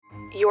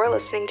You're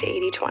listening to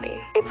 80/20.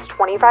 It's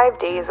 25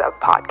 days of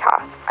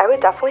podcasts. I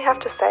would definitely have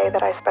to say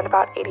that I spend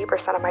about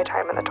 80% of my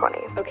time in the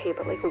 20s. Okay,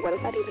 but like, what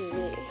does that even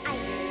mean? I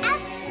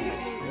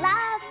absolutely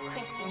love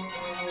Christmas.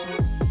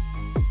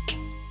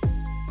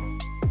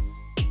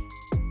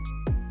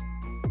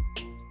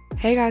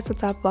 Hey guys,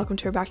 what's up? Welcome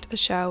to Back to the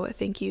Show.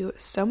 Thank you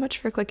so much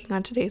for clicking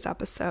on today's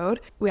episode.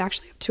 We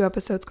actually have 2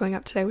 episodes going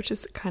up today, which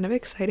is kind of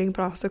exciting,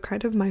 but also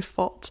kind of my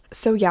fault.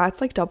 So yeah,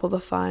 it's like double the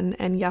fun,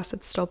 and yes,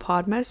 it's still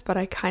Podmas, but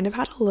I kind of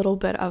had a little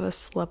bit of a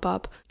slip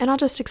up, and I'll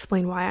just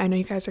explain why. I know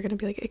you guys are going to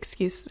be like,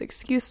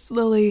 excuses,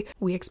 Lily.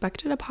 We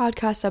expected a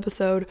podcast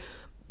episode,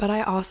 but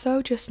I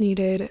also just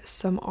needed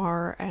some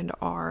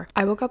R&R.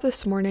 I woke up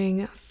this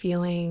morning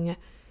feeling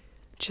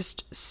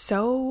just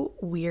so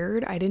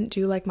weird. I didn't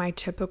do like my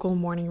typical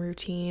morning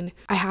routine.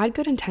 I had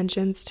good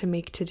intentions to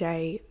make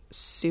today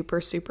super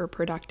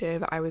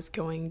productive. I was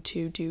going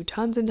to do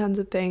tons and tons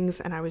of things,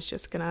 and I was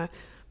just gonna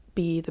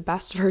be the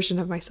best version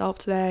of myself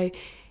today.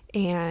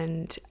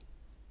 And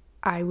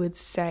I would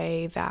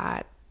say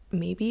that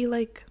maybe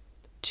like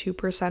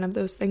 2% of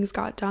those things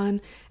got done,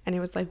 and it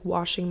was like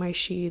washing my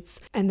sheets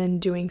and then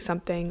doing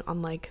something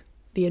on like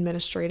the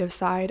administrative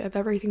side of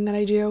everything that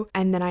I do.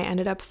 And then I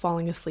ended up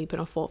falling asleep in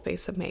a full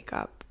face of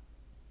makeup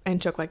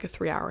and took like a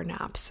 3-hour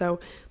nap. So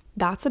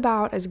that's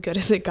about as good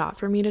as it got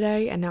for me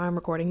today. And now I'm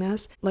recording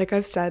this. Like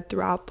I've said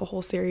throughout the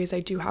whole series, I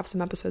do have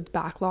some episodes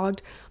backlogged,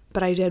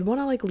 but I did want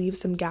to like leave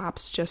some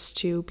gaps just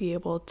to be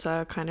able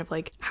to kind of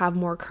like have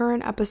more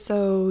current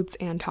episodes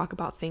and talk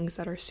about things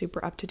that are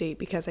super up to date,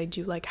 because I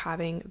do like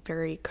having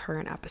very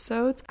current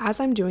episodes. As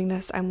I'm doing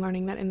this, I'm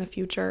learning that in the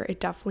future, it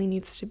definitely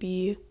needs to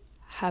be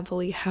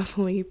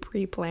heavily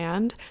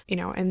pre-planned,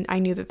 and I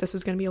knew that this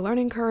was going to be a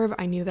learning curve.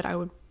 I knew that I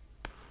would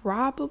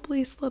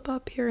probably slip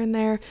up here and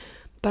there,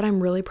 but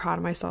I'm really proud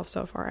of myself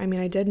so far. I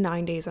mean, I did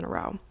 9 days in a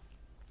row,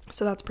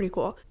 so that's pretty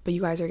cool. But you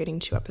guys are getting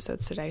 2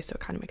 episodes today, so it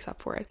kind of makes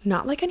up for it.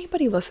 Not like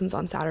anybody listens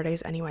on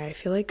Saturdays anyway. I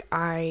feel like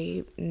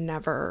I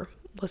never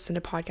listen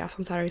to podcasts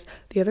on Saturdays.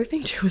 The other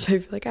thing too is I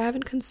feel like I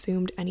haven't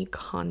consumed any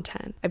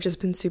content. I've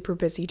just been super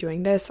busy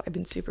doing this. I've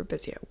been super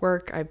busy at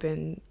work. I've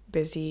been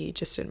busy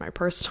just in my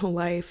personal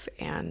life,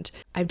 and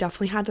I've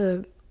definitely had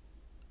to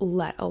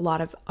let a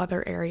lot of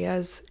other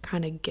areas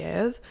kind of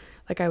give.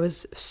 Like I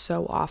was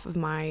so off of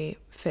my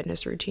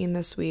fitness routine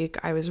this week.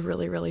 I was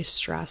really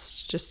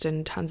stressed just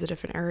in tons of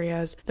different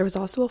areas. There was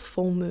also a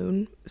full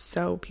moon,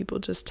 so people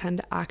just tend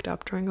to act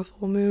up during a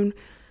full moon.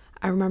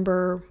 I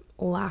remember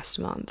last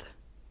month,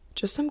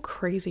 just some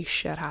crazy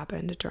shit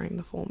happened during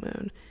the full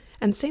moon.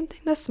 And same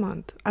thing this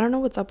month. I don't know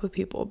what's up with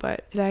people,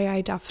 but today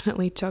I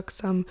definitely took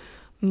some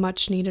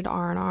much needed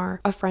R&R.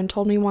 A friend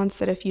told me once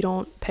that if you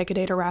don't pick a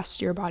day to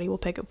rest, your body will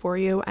pick it for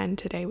you. And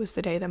today was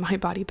the day that my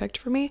body picked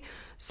for me.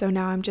 So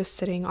now I'm just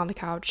sitting on the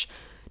couch,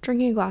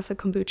 drinking a glass of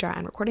kombucha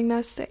and recording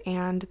this,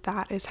 and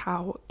that is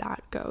how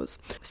that goes.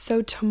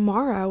 So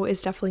tomorrow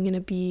is definitely going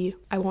to be,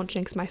 I won't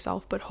jinx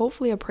myself, but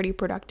hopefully a pretty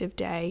productive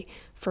day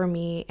for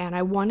me. And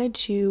I wanted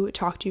to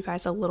talk to you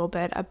guys a little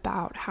bit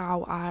about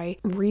how I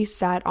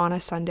reset on a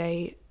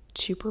Sunday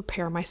to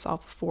prepare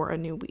myself for a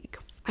new week.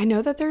 I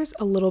know that there's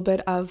a little bit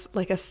of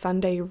like a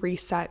Sunday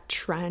reset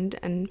trend,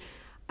 and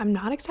I'm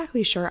not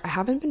exactly sure. I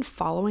haven't been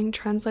following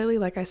trends lately.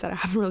 Like I said, I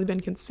haven't really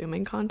been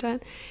consuming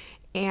content.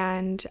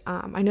 And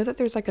I know that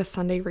there's like a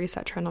Sunday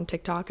reset trend on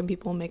TikTok, and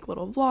people make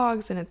little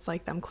vlogs, and it's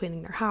like them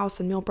cleaning their house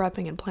and meal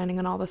prepping and planning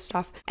and all this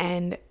stuff.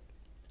 And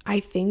I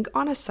think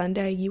on a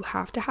Sunday, you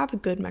have to have a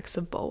good mix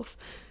of both.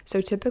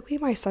 So typically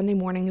my Sunday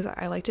mornings,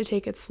 I like to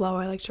take it slow.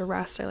 I like to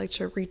rest. I like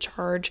to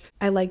recharge.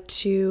 I like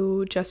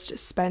to just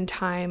spend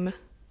time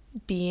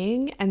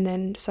being, and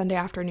then Sunday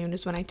afternoon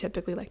is when I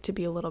typically like to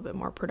be a little bit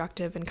more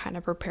productive and kind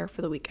of prepare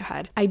for the week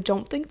ahead. I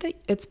don't think that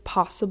it's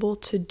possible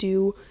to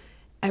do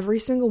every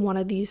single one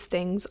of these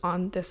things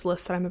on this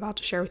list that I'm about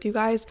to share with you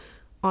guys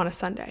on a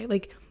Sunday.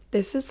 Like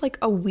this is like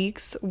a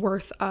week's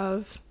worth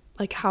of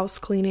like house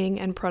cleaning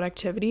and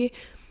productivity,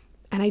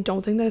 and I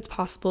don't think that it's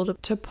possible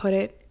to put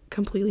it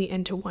completely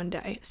into one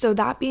day. So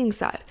that being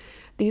said,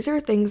 these are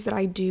things that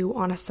I do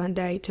on a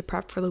Sunday to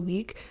prep for the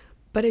week,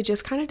 but it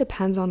just kind of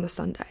depends on the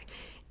Sunday.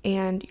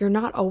 And you're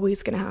not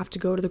always going to have to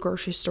go to the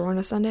grocery store on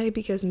a Sunday,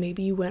 because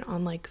maybe you went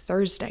on like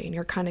Thursday and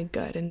you're kind of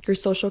good and your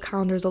social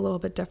calendar is a little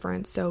bit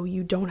different, so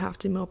you don't have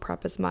to meal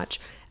prep as much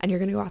and you're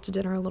going to go out to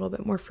dinner a little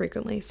bit more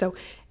frequently. So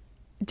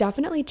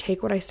definitely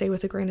take what I say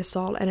with a grain of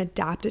salt and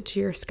adapt it to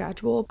your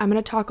schedule. I'm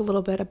going to talk a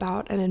little bit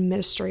about an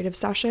administrative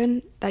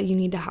session that you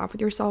need to have with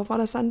yourself on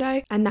a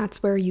Sunday, and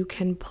that's where you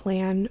can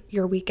plan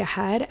your week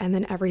ahead, and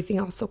then everything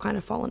else will kind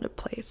of fall into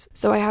place.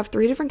 So I have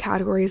 3 different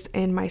categories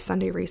in my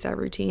Sunday reset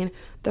routine.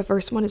 The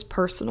first one is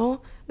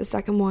personal, the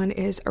second one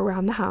is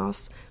around the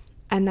house,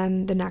 and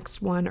then the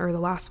next one, or the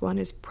last one,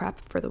 is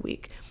prep for the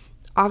week.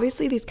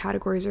 Obviously, these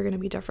categories are going to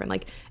be different.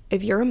 Like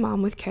if you're a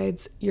mom with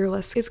kids, your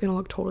list is going to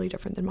look totally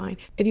different than mine.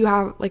 If you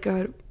have like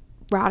a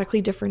radically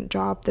different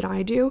job than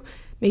I do,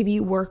 maybe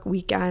you work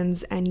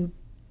weekends and you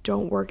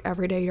don't work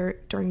every day or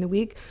during the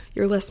week,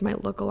 your list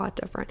might look a lot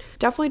different.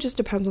 Definitely just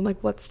depends on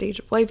like what stage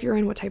of life you're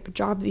in, what type of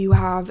job that you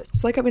have.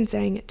 So like I've been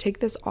saying, take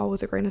this all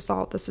with a grain of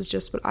salt. This is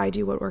just what I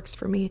do, what works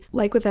for me.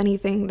 Like with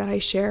anything that I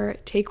share,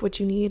 take what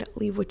you need,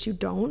 leave what you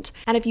don't.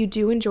 And if you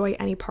do enjoy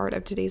any part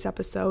of today's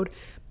episode,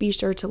 be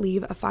sure to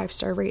leave a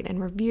 5-star rate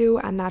and review,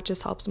 and that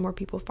just helps more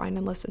people find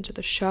and listen to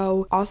the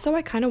show. Also,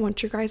 I kind of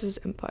want your guys'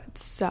 input.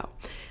 So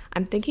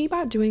I'm thinking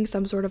about doing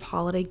some sort of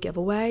holiday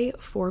giveaway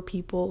for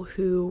people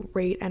who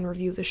rate and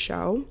review the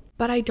show,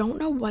 but I don't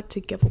know what to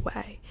give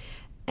away.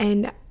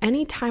 And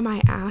anytime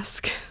I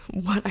ask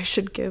what I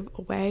should give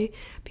away,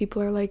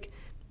 people are like,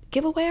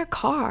 give away a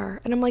car.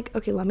 And I'm like,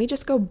 okay, let me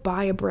just go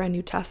buy a brand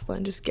new Tesla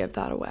and just give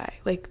that away.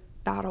 Like,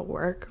 that'll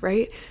work,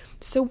 right?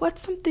 So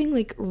what's something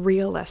like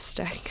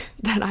realistic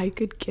that I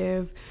could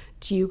give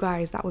to you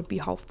guys that would be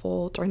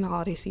helpful during the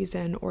holiday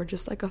season, or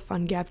just like a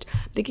fun gift?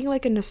 I'm thinking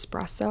like a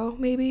Nespresso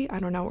maybe, I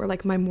don't know, or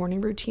like my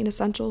morning routine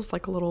essentials,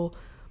 like a little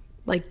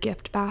like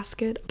gift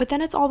basket. But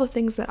then it's all the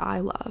things that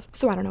I love.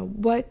 So I don't know,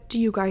 what do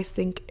you guys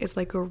think is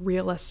like a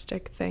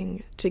realistic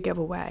thing to give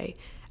away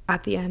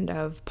at the end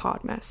of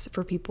Podmas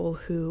for people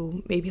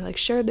who maybe like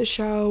shared the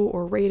show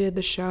or rated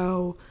the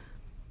show?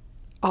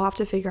 I'll have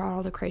to figure out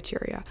all the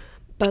criteria.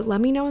 But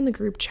let me know in the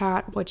group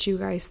chat what you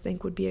guys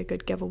think would be a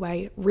good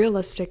giveaway.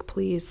 Realistic,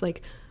 please.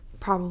 Like,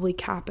 probably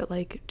cap it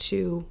like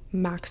to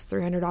max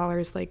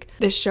 $300. Like,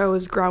 this show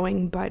is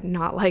growing, but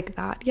not like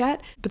that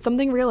yet. But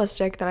something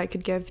realistic that I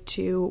could give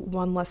to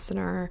one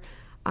listener,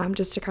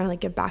 just to kind of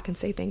like give back and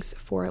say thanks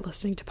for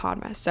listening to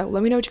Podmas. So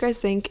let me know what you guys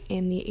think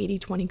in the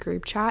 80/20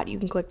 group chat. You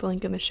can click the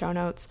link in the show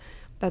notes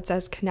that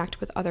says connect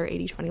with other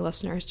 80/20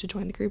 listeners to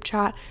join the group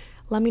chat.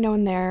 Let me know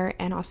in there,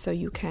 and also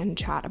you can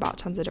chat about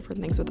tons of different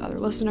things with other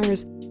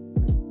listeners.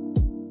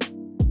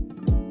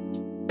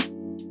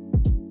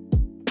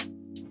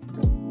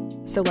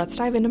 So let's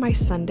dive into my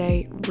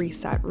Sunday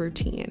reset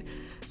routine.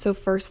 So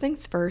first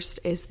things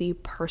first is the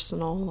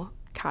personal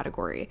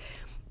category.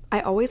 I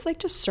always like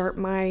to start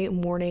my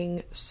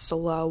morning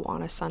slow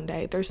on a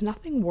Sunday. There's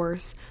nothing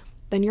worse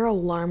than your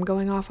alarm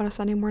going off on a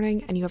Sunday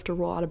morning and you have to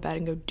roll out of bed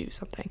and go do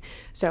something.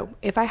 So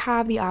if I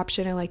have the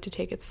option, I like to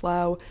take it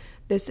slow.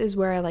 This is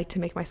where I like to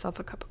make myself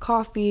a cup of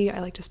coffee. I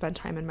like to spend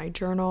time in my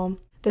journal.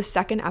 The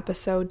second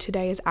episode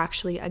today is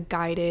actually a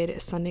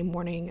guided Sunday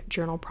morning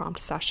journal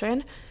prompt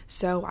session.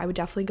 So I would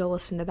definitely go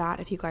listen to that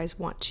if you guys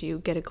want to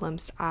get a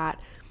glimpse at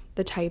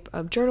the type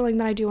of journaling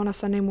that I do on a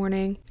Sunday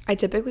morning. I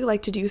typically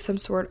like to do some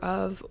sort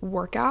of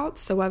workout.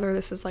 So whether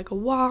this is like a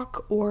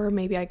walk, or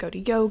maybe I go to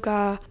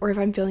yoga, or if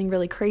I'm feeling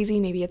really crazy,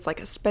 maybe it's like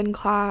a spin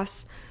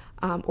class.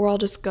 Or I'll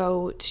just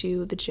go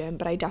to the gym,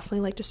 but I definitely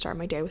like to start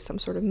my day with some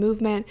sort of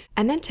movement.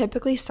 And then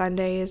typically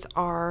Sundays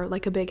are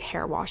like a big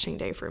hair washing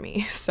day for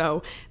me.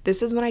 So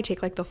this is when I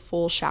take like the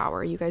full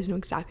shower. You guys know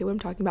exactly what I'm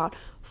talking about.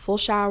 Full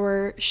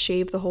shower,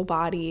 shave the whole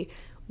body,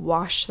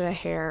 wash the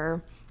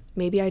hair.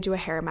 Maybe I do a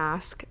hair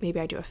mask. Maybe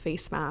I do a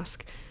face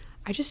mask.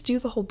 I just do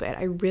the whole bit.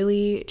 I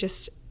really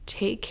just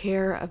take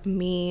care of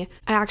me.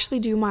 I actually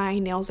do my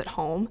nails at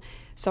home.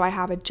 So I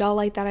have a gel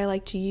light that I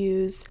like to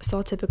use. So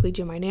I'll typically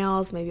do my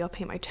nails. Maybe I'll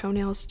paint my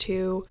toenails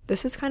too.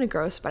 This is kind of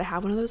gross, but I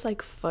have one of those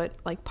like foot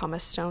like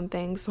pumice stone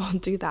things. So I'll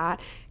do that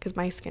because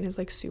my skin is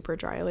like super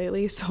dry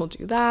lately. So I'll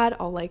do that.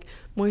 I'll like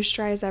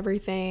moisturize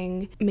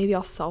everything. Maybe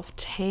I'll self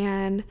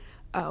tan.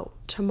 Oh,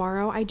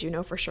 tomorrow I do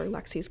know for sure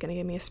Lexi's gonna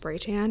give me a spray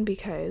tan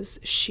because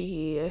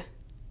she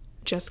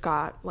just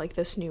got like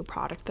this new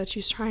product that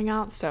she's trying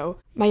out. So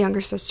my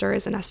younger sister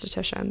is an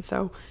esthetician,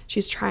 so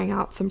she's trying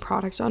out some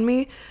product on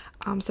me.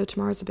 So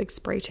tomorrow's a big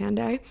spray tan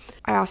day.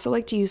 I also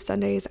like to use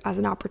Sundays as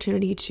an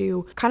opportunity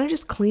to kind of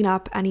just clean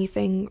up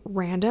anything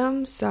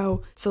random.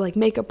 So like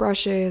makeup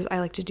brushes, I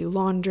like to do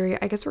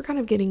laundry. I guess we're kind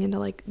of getting into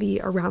like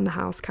the around the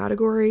house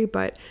category,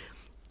 but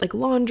like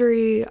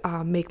laundry,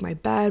 make my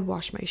bed,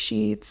 wash my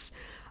sheets.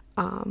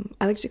 I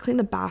like to clean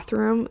the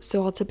bathroom.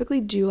 So I'll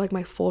typically do like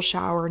my full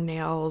shower,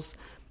 nails,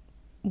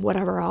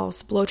 whatever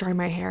else, blow dry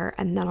my hair,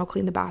 and then I'll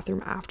clean the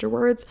bathroom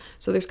afterwards.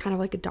 So there's kind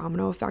of like a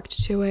domino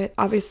effect to it.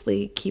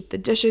 Obviously, keep the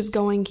dishes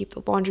going, keep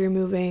the laundry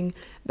moving,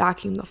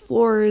 vacuum the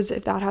floors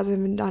if that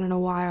hasn't been done in a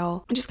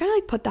while, and just kind of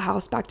like put the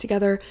house back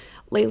together.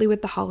 Lately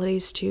with the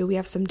holidays too, we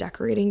have some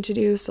decorating to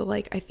do. So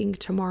like I think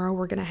tomorrow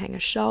we're gonna hang a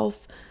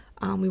shelf.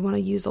 We want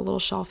to use a little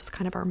shelf as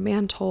kind of our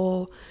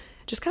mantle.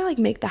 Just kind of like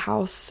make the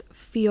house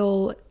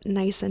feel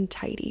nice and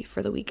tidy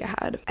for the week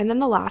ahead. And then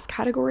the last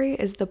category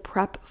is the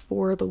prep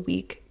for the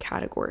week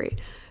category.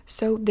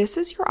 So this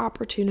is your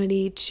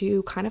opportunity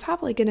to kind of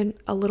have like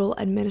a little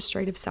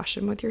administrative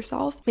session with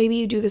yourself. Maybe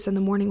you do this in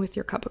the morning with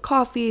your cup of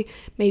coffee.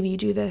 Maybe you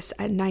do this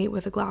at night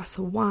with a glass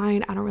of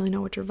wine. I don't really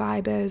know what your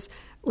vibe is.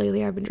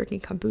 Lately, I've been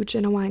drinking kombucha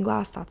in a wine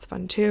glass. That's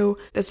fun too.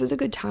 This is a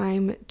good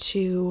time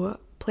to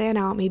plan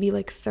out maybe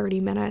like 30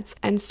 minutes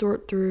and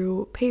sort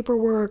through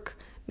paperwork,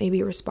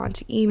 maybe respond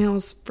to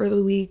emails for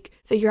the week,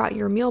 figure out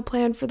your meal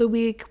plan for the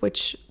week,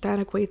 which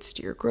then equates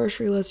to your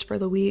grocery list for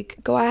the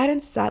week. Go ahead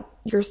and set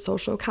your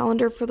social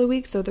calendar for the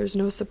week so there's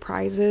no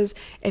surprises.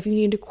 If you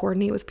need to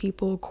coordinate with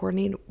people,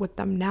 coordinate with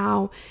them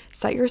now.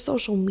 Set your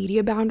social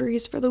media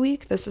boundaries for the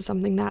week. This is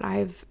something that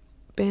I've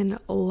been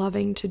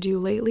loving to do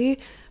lately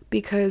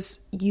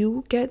because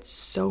you get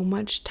so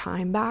much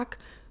time back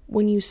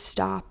when you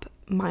stop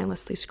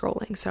mindlessly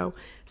scrolling. So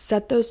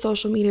set those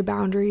social media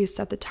boundaries,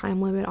 set the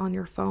time limit on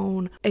your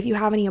phone. If you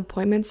have any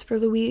appointments for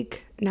the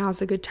week,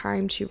 now's a good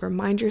time to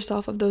remind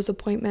yourself of those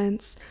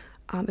appointments.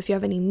 If you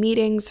have any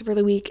meetings for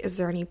the week, is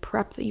there any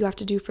prep that you have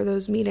to do for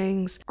those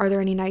meetings? Are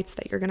there any nights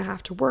that you're going to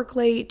have to work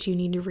late? Do you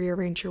need to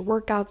rearrange your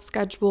workout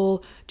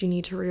schedule? Do you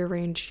need to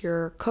rearrange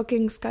your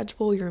cooking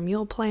schedule, your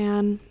meal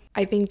plan?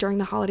 I think during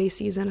the holiday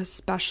season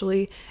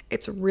especially,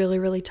 it's really,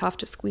 really tough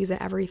to squeeze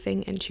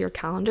everything into your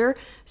calendar.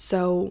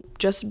 So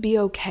just be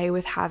okay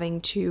with having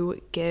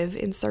to give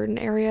in certain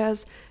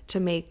areas to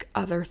make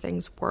other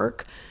things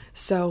work.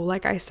 So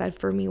like I said,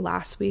 for me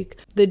last week,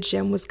 the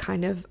gym was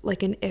kind of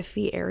like an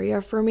iffy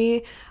area for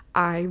me.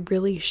 I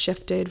really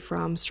shifted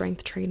from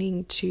strength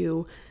training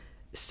to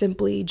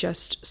simply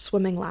just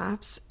swimming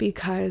laps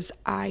because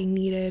I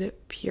needed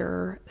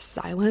pure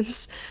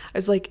silence. I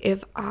was like,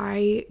 if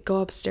I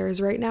go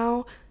upstairs right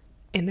now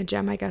in the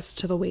gym, I guess,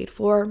 to the weight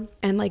floor,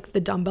 and like the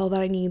dumbbell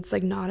that I need is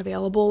like not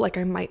available, like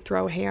I might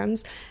throw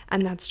hands,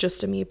 and that's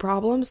just a me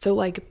problem. So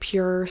like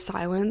pure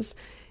silence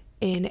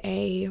in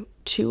a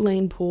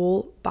 2-lane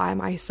pool by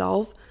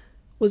myself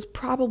was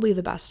probably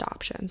the best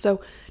option. So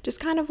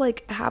just kind of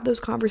like have those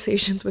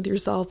conversations with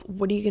yourself.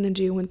 What are you going to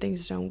do when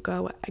things don't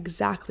go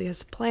exactly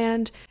as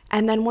planned?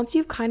 And then once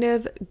you've kind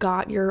of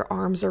got your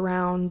arms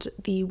around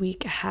the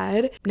week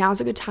ahead,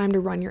 now's a good time to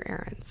run your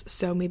errands.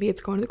 So maybe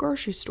it's going to the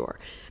grocery store.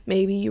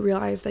 Maybe you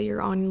realize that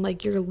you're on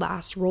like your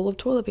last roll of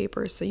toilet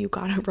paper, so you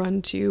got to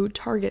run to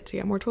Target to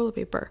get more toilet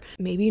paper.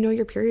 Maybe you know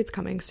your period's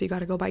coming, so you got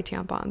to go buy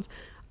tampons.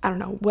 I don't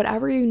know,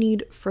 whatever you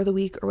need for the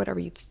week or whatever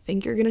you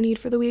think you're going to need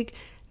for the week,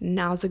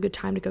 now's a good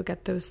time to go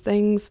get those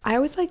things. I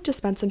always like to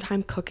spend some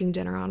time cooking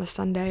dinner on a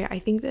Sunday. I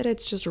think that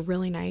it's just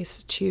really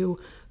nice to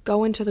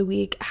go into the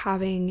week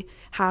having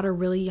had a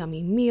really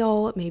yummy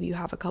meal. Maybe you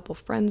have a couple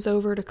friends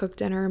over to cook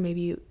dinner.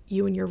 Maybe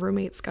you and your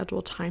roommate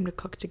schedule time to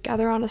cook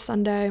together on a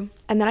Sunday.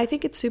 And then I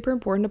think it's super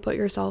important to put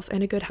yourself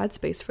in a good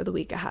headspace for the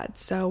week ahead.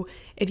 So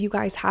if you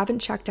guys haven't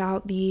checked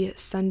out the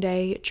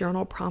Sunday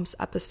journal prompts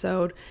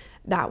episode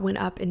that went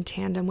up in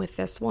tandem with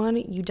this one,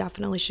 you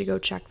definitely should go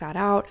check that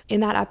out. In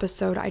that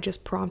episode, I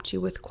just prompt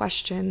you with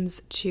questions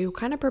to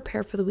kind of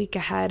prepare for the week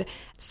ahead,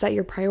 set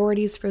your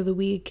priorities for the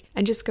week,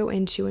 and just go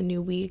into a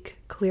new week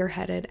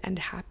clear-headed and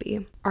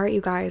happy. All right,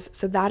 you guys,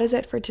 so that is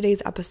it for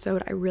today's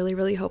episode. I really,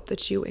 really hope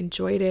that you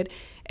enjoyed it.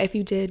 If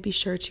you did, be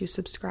sure to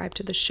subscribe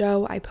to the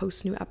show. I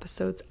post new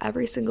episodes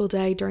every single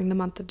day during the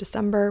month of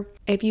December.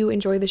 If you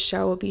enjoy the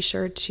show, be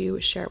sure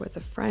to share it with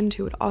a friend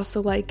who would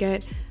also like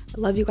it. I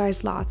love you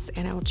guys lots,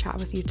 and I will chat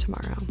with you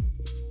tomorrow.